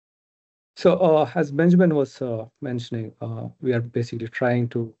So as Benjamin was mentioning, we are basically trying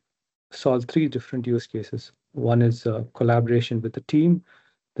to solve three different use cases. One is collaboration with the team,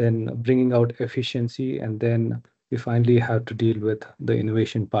 then bringing out efficiency, and then we finally have to deal with the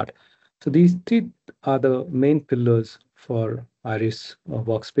innovation part. So these three are the main pillars for Iris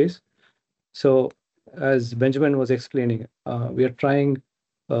Workspace. So as Benjamin was explaining, we are trying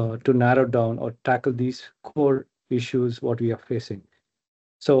to narrow down or tackle these core issues what we are facing.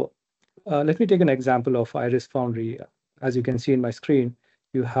 So let me take an example of Iris Foundry. As you can see in my screen,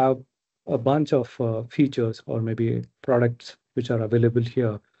 you have a bunch of features or maybe products which are available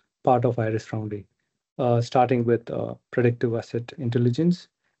here, part of Iris Foundry, starting with predictive asset intelligence.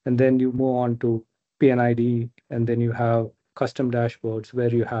 And then you move on to PNID, and then you have custom dashboards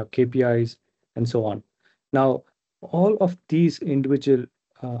where you have KPIs and so on. Now, all of these individual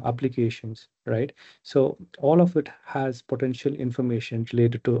applications, right? So all of it has potential information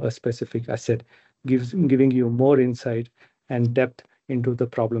related to a specific asset, giving you more insight and depth into the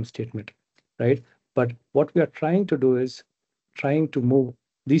problem statement, right? But what we are trying to do is trying to move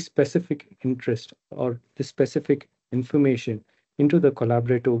these specific interest or this specific information into the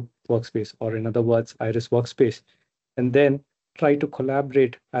collaborative workspace, or in other words, Iris workspace, and then try to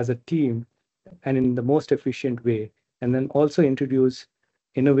collaborate as a team and in the most efficient way, and then also introduce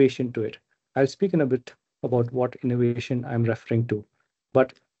innovation to it. I'll speak in a bit about what innovation I'm referring to,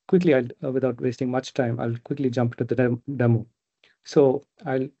 but quickly, without wasting much time, I'll quickly jump to the demo. So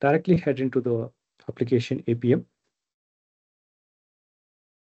I'll directly head into the application APM.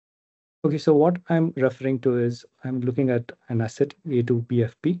 Okay, so what I'm referring to is I'm looking at an asset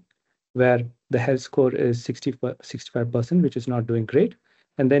A2BFP, where the health score is 65%, which is not doing great.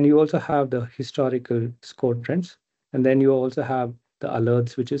 And then you also have the historical score trends. And then you also have the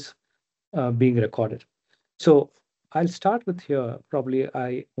alerts, which is being recorded. So I'll start with here. Probably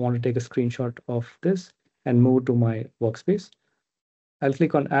I want to take a screenshot of this and move to my workspace. I'll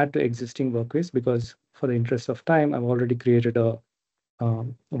click on add to existing workspace because for the interest of time, I've already created a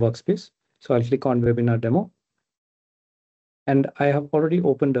workspace. So I'll click on webinar demo. And I have already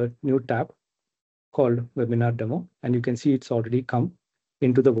opened a new tab called webinar demo. And you can see it's already come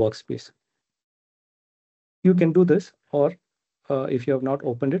into the workspace. You can do this, or if you have not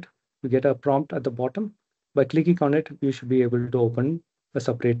opened it, you get a prompt at the bottom. By clicking on it, you should be able to open a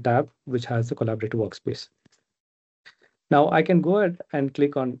separate tab which has the collaborative workspace. Now I can go ahead and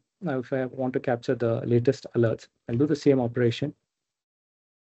click on, now if I want to capture the latest alerts, I'll do the same operation.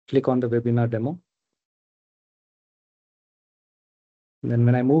 Click on the webinar demo. And then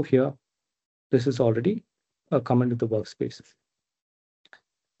when I move here, this is already come into the workspace.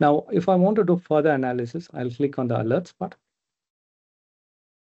 Now, if I want to do further analysis, I'll click on the alerts part.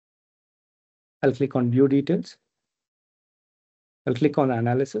 I'll click on view details. I'll click on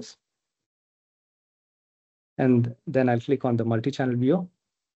analysis. And then I'll click on the multi-channel view.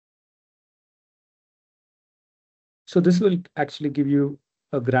 So this will actually give you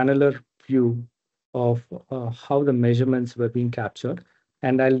a granular view of how the measurements were being captured.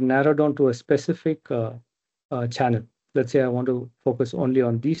 And I'll narrow down to a specific channel. Let's say I want to focus only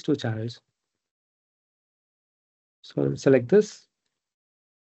on these two channels. So I'll select this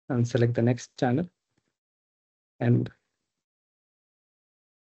and select the next channel. And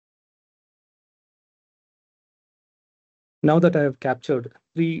now that I have captured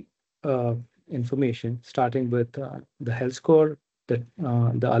three information, starting with the health score, the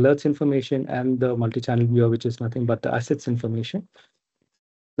alerts information, and the multi-channel viewer, which is nothing but the assets information.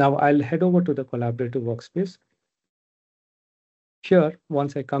 Now I'll head over to the collaborative workspace. Here,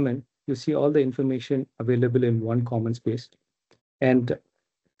 once I come in, you see all the information available in one common space. And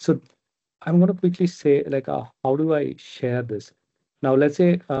so I'm going to quickly say, like, how do I share this? Now, let's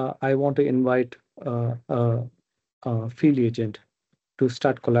say I want to invite a field agent to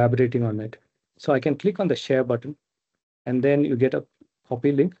start collaborating on it. So I can click on the share button, and then you get a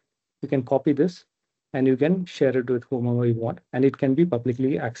copy link. You can copy this and you can share it with whomever you want, and it can be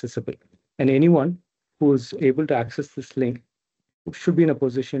publicly accessible. And anyone who's able to access this link should be in a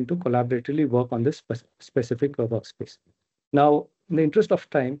position to collaboratively work on this specific workspace. Now, in the interest of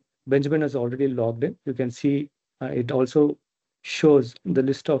time, Benjamin has already logged in. You can see it also shows the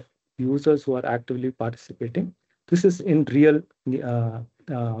list of users who are actively participating. This is in uh,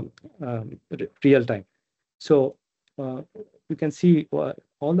 uh, real time. So you can see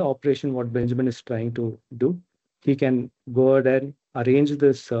all the operation what Benjamin is trying to do. He can go ahead and arrange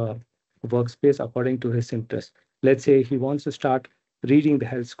this workspace according to his interest. Let's say he wants to start reading the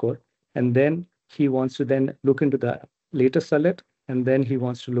health score, and then he wants to then look into the latest alert, and then he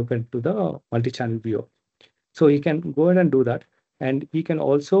wants to look into the multi-channel view. So he can go ahead and do that. And he can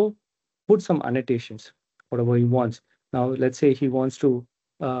also put some annotations, whatever he wants. Now, let's say he wants to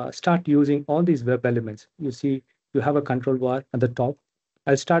start using all these web elements. You see, you have a control bar at the top.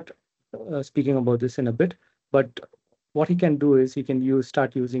 I'll start speaking about this in a bit, but what he can do is he can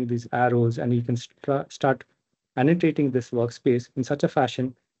start using these arrows, and he can start annotating this workspace in such a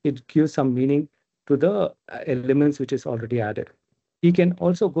fashion it gives some meaning to the elements which is already added. He can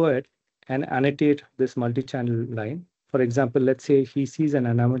also go ahead and annotate this multi-channel line. For example, let's say he sees an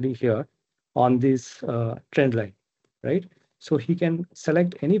anomaly here on this trend line, right? So he can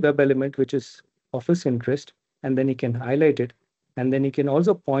select any web element which is of his interest, and then he can highlight it, and then he can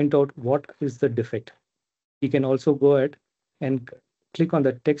also point out what is the defect. He can also go ahead and click on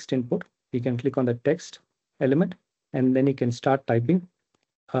the text input. He can click on the text element, and then he can start typing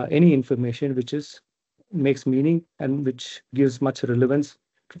any information which is makes meaning and which gives much relevance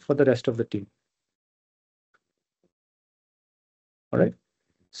for the rest of the team. All right.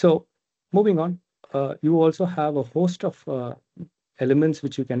 So moving on, you also have a host of elements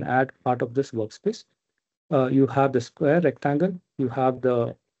which you can add part of this workspace. You have the square, rectangle, you have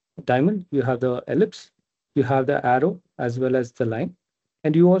the diamond, you have the ellipse, you have the arrow as well as the line,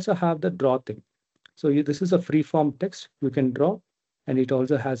 and you also have the draw thing. So this is a free form text you can draw, and it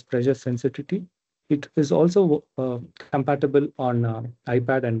also has pressure sensitivity. It is also compatible on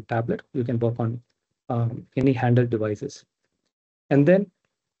iPad and tablet. You can work on any handheld devices. And then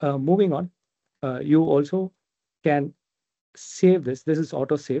moving on, you also can save this. This is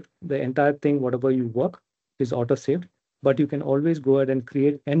auto saved. The entire thing, whatever you work, is auto saved. But you can always go ahead and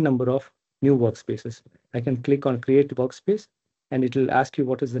create n number of new workspaces. I can click on create workspace, and it will ask you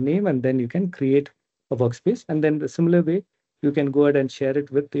what is the name, and then you can create a workspace. And then the similar way, you can go ahead and share it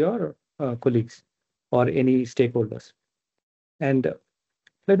with your colleagues or any stakeholders. And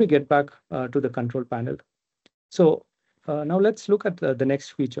let me get back to the control panel. So now let's look at the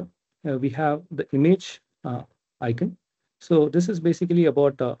next feature. We have the image icon. So this is basically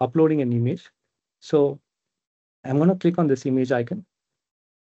about uploading an image. So I'm going to click on this image icon.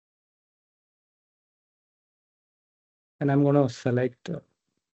 And I'm going to select a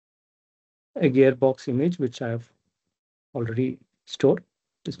gearbox image, which I have already stored.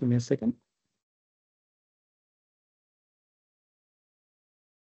 Just give me a second.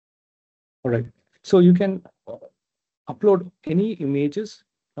 All right. So you can upload any images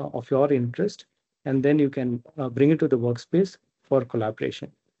of your interest, and then you can bring it to the workspace for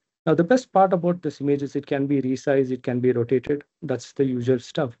collaboration. Now, the best part about this image is it can be resized, it can be rotated. That's the usual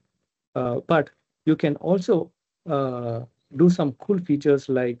stuff. But you can also do some cool features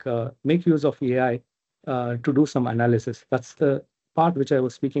like make use of AI to do some analysis. That's the part which I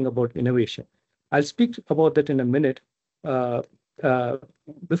was speaking about innovation. I'll speak about that in a minute. Uh, uh,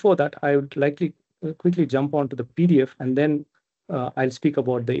 Before that, I would likely quickly jump onto the PDF, and then I'll speak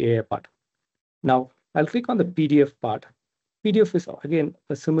about the AI part. Now, I'll click on the PDF part. PDF is again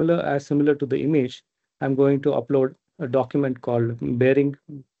similar to the image. I'm going to upload a document called bearing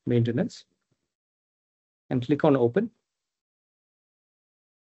maintenance and click on open.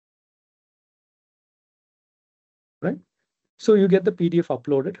 Right. So you get the PDF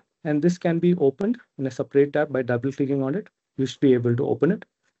uploaded, and this can be opened in a separate tab by double clicking on it. You should be able to open it.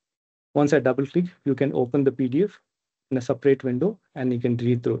 Once I double click, you can open the PDF in a separate window, and you can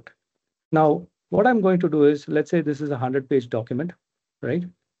read through it. Now, what I'm going to do is, let's say this is a 100-page document, right?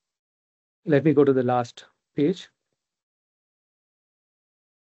 Let me go to the last page.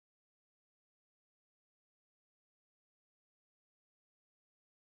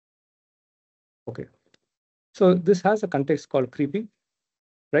 Okay. So this has a context called creeping,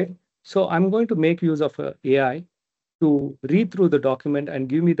 right? So I'm going to make use of AI to read through the document and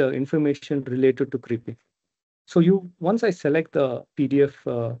give me the information related to creeping. So once I select the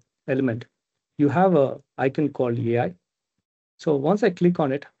PDF element, you have a icon called AI. So once I click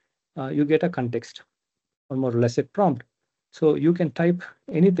on it, you get a context, or more or less a prompt. So you can type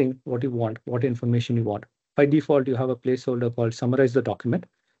anything what you want, what information you want. By default, you have a placeholder called summarize the document,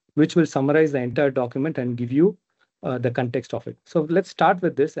 which will summarize the entire document and give you the context of it. So let's start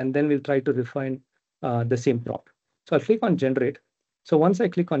with this, and then we'll try to refine the same prompt. So I'll click on generate. So once I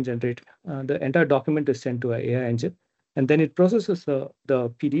click on generate, the entire document is sent to an AI engine, and then it processes the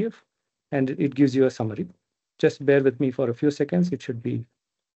PDF, and it gives you a summary. Just bear with me for a few seconds. It should be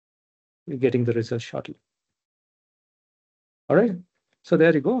getting the results shortly. All right. So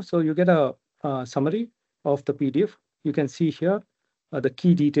there you go. So you get a summary of the PDF. You can see here the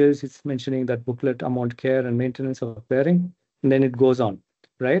key details. It's mentioning that booklet, amount, care, and maintenance of bearing, and then it goes on,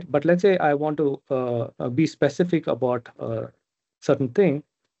 right? But let's say I want to be specific about a certain thing.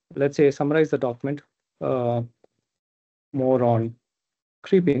 Let's say summarize the document more on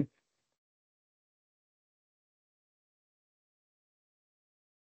creeping.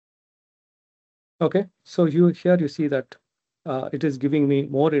 Okay, so here you see that it is giving me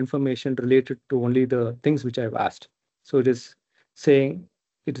more information related to only the things which I've asked. So it is saying,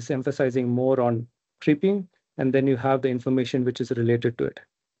 it is emphasizing more on tripping, and then you have the information which is related to it.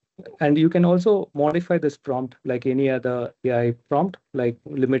 And you can also modify this prompt like any other AI prompt, like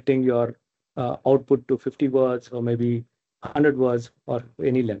limiting your output to 50 words or maybe 100 words or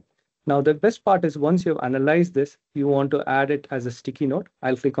any length. Now, the best part is once you've analyzed this, you want to add it as a sticky note.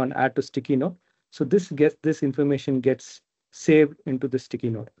 I'll click on add to sticky note. So this information gets saved into the sticky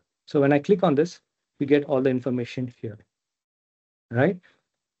note. So when I click on this, we get all the information here, right?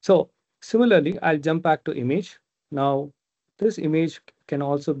 So similarly, I'll jump back to image. Now, this image can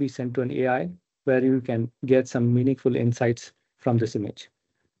also be sent to an AI where you can get some meaningful insights from this image.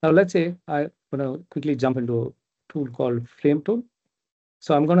 Now, let's say I want to quickly jump into a tool called Frame Tool.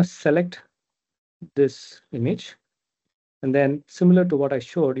 So I'm going to select this image. And then similar to what I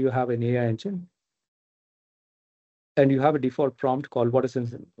showed, you have an AI engine. And you have a default prompt called what's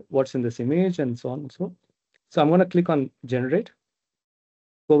in this image and so on and so. So I'm going to click on generate,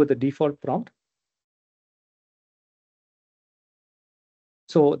 go with the default prompt.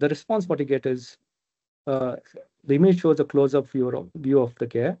 So the response what you get is the image shows a close-up view of the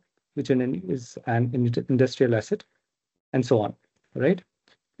gear, which is an industrial asset, and so on, right?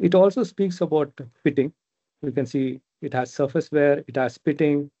 It also speaks about fitting. You can see it has surface wear, it has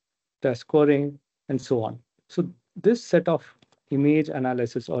fitting, it has scoring, and so on. So this set of image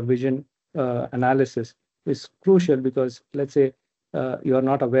analysis or vision analysis is crucial because let's say you are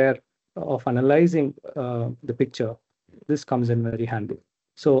not aware of analyzing the picture. This comes in very handy.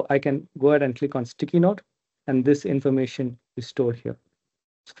 So I can go ahead and click on sticky note, and this information is stored here.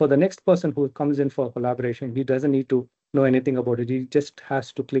 So for the next person who comes in for collaboration, he doesn't need to know anything about it. He just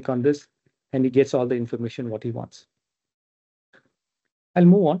has to click on this and he gets all the information what he wants. I'll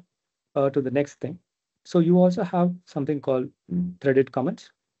move on to the next thing. So you also have something called threaded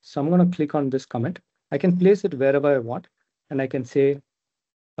comments. So I'm going to click on this comment. I can place it wherever I want, and I can say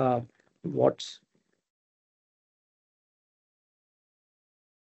what's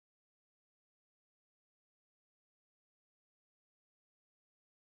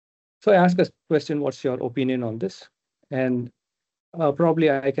so I ask a question, what's your opinion on this? And probably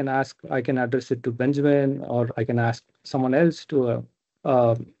I can address it to Benjamin, or I can ask someone else to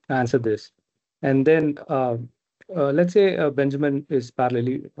answer this. And then let's say Benjamin is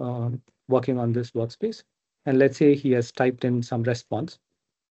parallelly working on this workspace. And let's say he has typed in some response.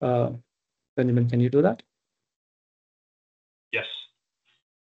 Uh, Benjamin, can you do that? Yes.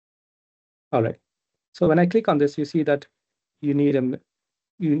 All right. So when I click on this, you see that you need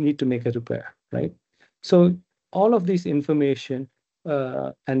to make a repair, right? So all of this information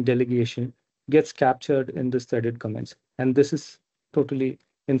and delegation gets captured in this threaded comments. And this is totally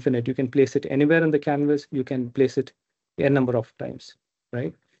infinite. You can place it anywhere in the canvas. You can place it a number of times,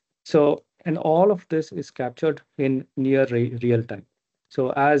 right? So, and all of this is captured in near real time.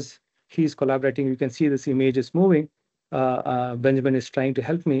 So as he's collaborating, you can see this image is moving. Benjamin is trying to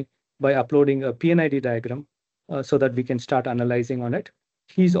help me by uploading a PNID diagram so that we can start analyzing on it.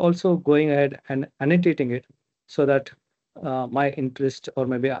 He's also going ahead and annotating it so that my interest or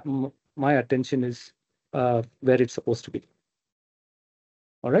maybe my attention is where it's supposed to be.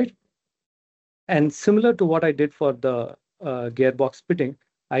 All right. And similar to what I did for the gearbox fitting,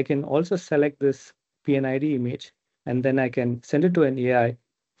 I can also select this PNID image, and then I can send it to an AI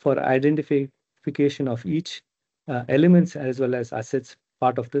for identification of each elements as well as assets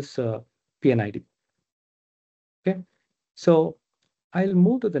part of this PNID. Okay, so I'll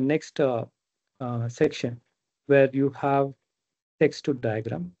move to the next section where you have text to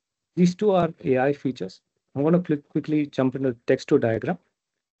diagram. These two are AI features. I'm going to quickly jump into text to diagram.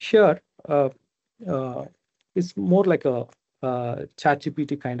 Here, uh, it's more like a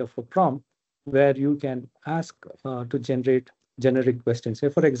ChatGPT kind of a prompt where you can ask to generate generic questions. Say,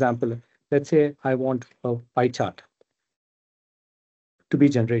 for example, let's say I want a pie chart to be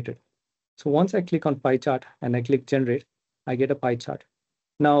generated. So once I click on pie chart and I click generate, I get a pie chart.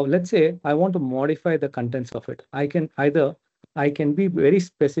 Now, let's say I want to modify the contents of it. I can be very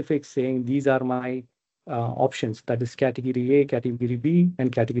specific saying these are my options. That is category A, category B,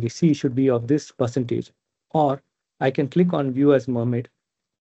 and category C should be of this percentage. Or I can click on view as mermaid,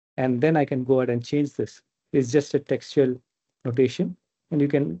 and then I can go ahead and change this. It's just a textual notation, and you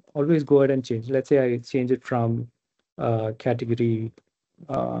can always go ahead and change. Let's say I change it from category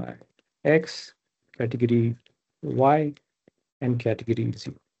uh, X, category Y, and category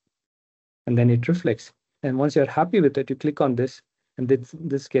Z. And then it reflects. And once you're happy with it, you click on this, and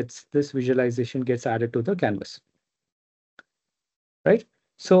this visualization gets added to the canvas, right?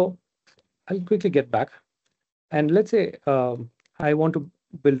 So I'll quickly get back. And let's say I want to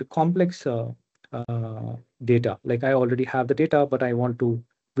build complex data. Like I already have the data, but I want to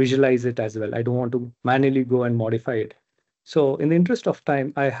visualize it as well. I don't want to manually go and modify it. So in the interest of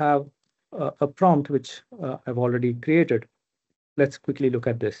time, I have a prompt which I've already created. Let's quickly look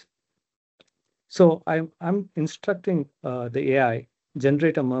at this. So I'm instructing the AI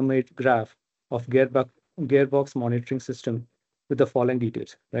generate a mermaid graph of gearbox monitoring system with the following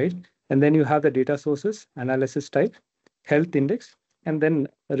details, right? And then you have the data sources, analysis type, health index, and then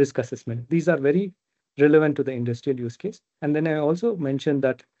risk assessment. These are very relevant to the industrial use case. And then I also mentioned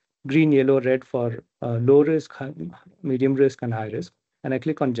that green, yellow, red for low risk, medium risk, and high risk. And I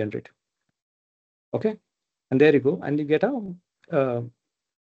click on generate. Okay. And there you go. And you get uh,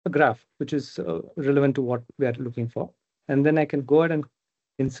 a graph which is relevant to what we are looking for. And then I can go ahead and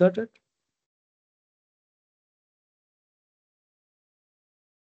insert it.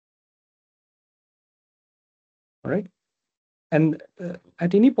 All right. And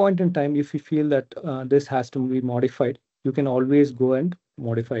at any point in time, if you feel that this has to be modified, you can always go and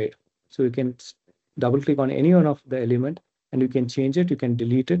modify it. So you can double click on any one of the element and you can change it, you can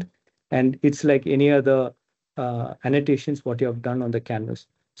delete it. And it's like any other annotations what you have done on the canvas.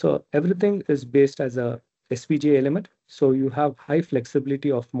 So everything is based as a SVG element. So you have high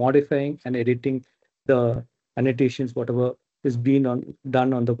flexibility of modifying and editing the annotations, whatever is being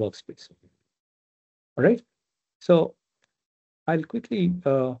done on the workspace. All right. So I'll quickly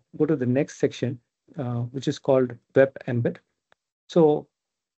go to the next section, which is called Web Embed. So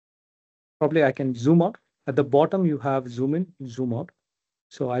probably I can zoom out. At the bottom, you have zoom in, zoom out.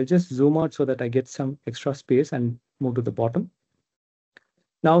 So I'll just zoom out so that I get some extra space and move to the bottom.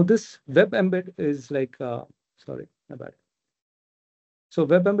 Now this Web Embed is like, sorry, my bad. So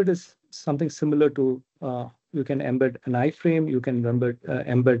Web Embed is something similar to, you can embed an iframe, you can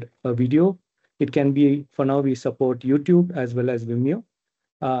embed a video. It can be, for now, we support YouTube as well as Vimeo.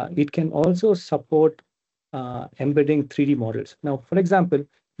 It can also support embedding 3D models. Now, for example,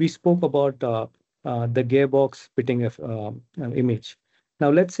 we spoke about the gearbox fitting image.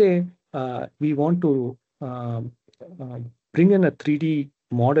 Now, let's say we want to bring in a 3D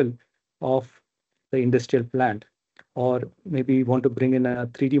model of the industrial plant, or maybe want to bring in a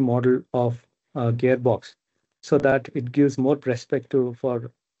 3D model of gearbox so that it gives more perspective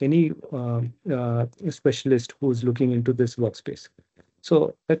for any specialist who's looking into this workspace.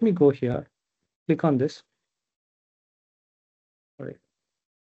 So let me go here, click on this. All right.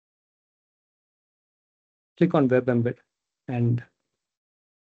 Click on Web Embed, and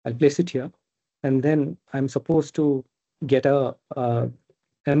I'll place it here. And then I'm supposed to get a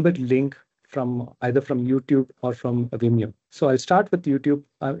embed link from either from YouTube or from Vimeo. So I'll start with YouTube.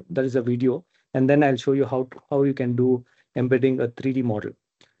 That is a video, and then I'll show you how you can do embedding a 3D model.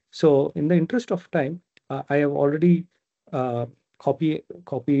 So in the interest of time, I have already uh,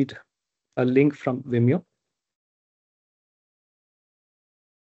 copied a link from Vimeo.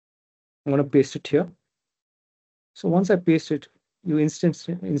 I'm going to paste it here. So once I paste it, you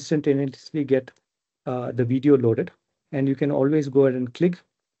instantaneously get the video loaded, and you can always go ahead and click,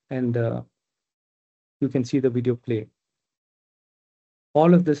 and you can see the video play.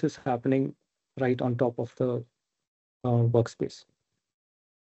 All of this is happening right on top of the workspace.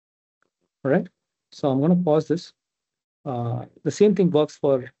 All right. So I'm going to pause this. The same thing works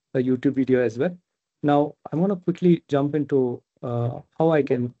for a YouTube video as well. Now I'm going to quickly jump into how I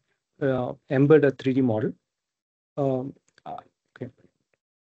can embed a 3D model. Um, okay.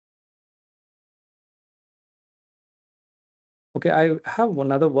 Okay, I have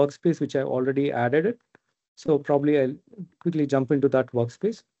another workspace which I already added it. So probably I'll quickly jump into that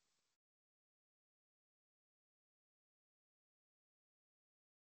workspace.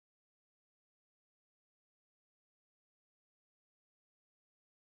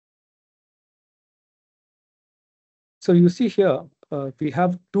 So you see here, we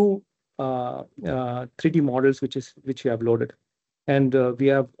have two 3D models which we have loaded. And we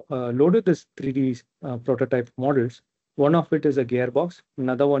have loaded this 3D prototype models. One of it is a gearbox.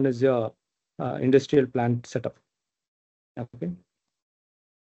 Another one is a industrial plant setup. Okay.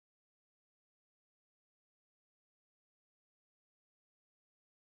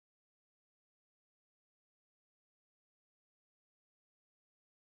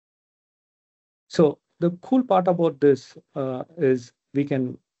 So the cool part about this is we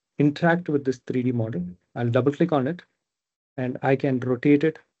can interact with this 3D model. I'll double click on it and I can rotate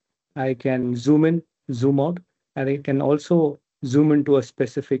it. I can zoom in, zoom out, and I can also zoom into a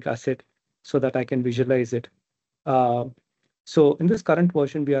specific asset so that I can visualize it. Uh, so in this current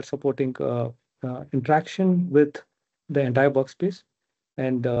version, we are supporting interaction with the entire workspace.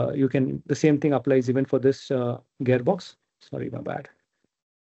 And you can, the same thing applies even for this gearbox. Sorry, my bad.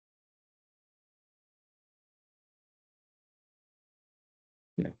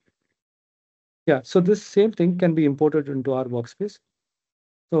 Yeah. Yeah, so this same thing can be imported into our workspace.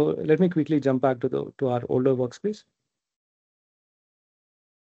 So let me quickly jump back to our older workspace.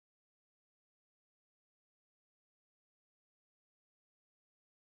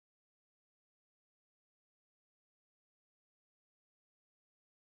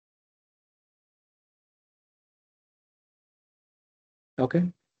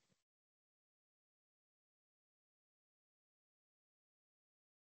 Okay.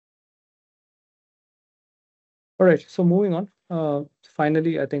 All right. So moving on.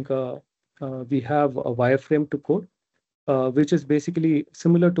 Finally, I think we have a wireframe to code, which is basically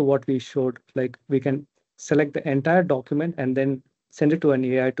similar to what we showed. Like we can select the entire document and then send it to an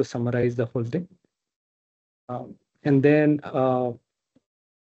AI to summarize the whole thing. And then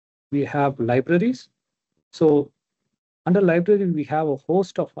we have libraries. So under library, we have a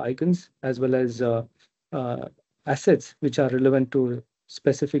host of icons as well as uh, assets which are relevant to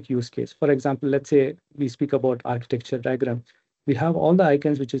specific use case. For example, let's say we speak about architecture diagram. We have all the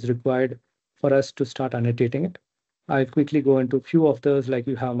icons which is required for us to start annotating it. I'll quickly go into a few of those, like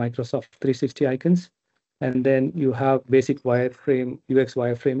you have Microsoft 360 icons, and then you have basic wireframe, UX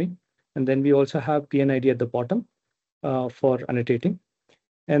wireframing, and then we also have PNID at the bottom for annotating.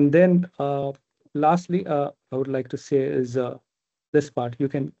 And then lastly, I would like to say is this part. You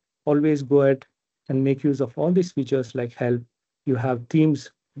can always go ahead and make use of all these features like help. You have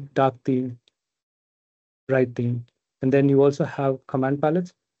themes, dark theme, bright theme. And then you also have command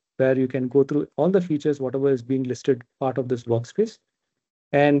palettes where you can go through all the features, whatever is being listed part of this workspace.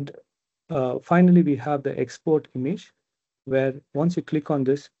 And finally, we have the export image where once you click on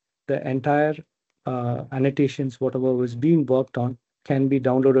this, the entire annotations, whatever was being worked on, can be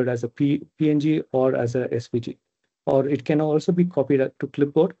downloaded as a PNG or as a SVG. Or it can also be copied to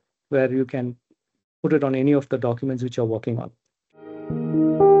clipboard where you can put it on any of the documents which you're working on.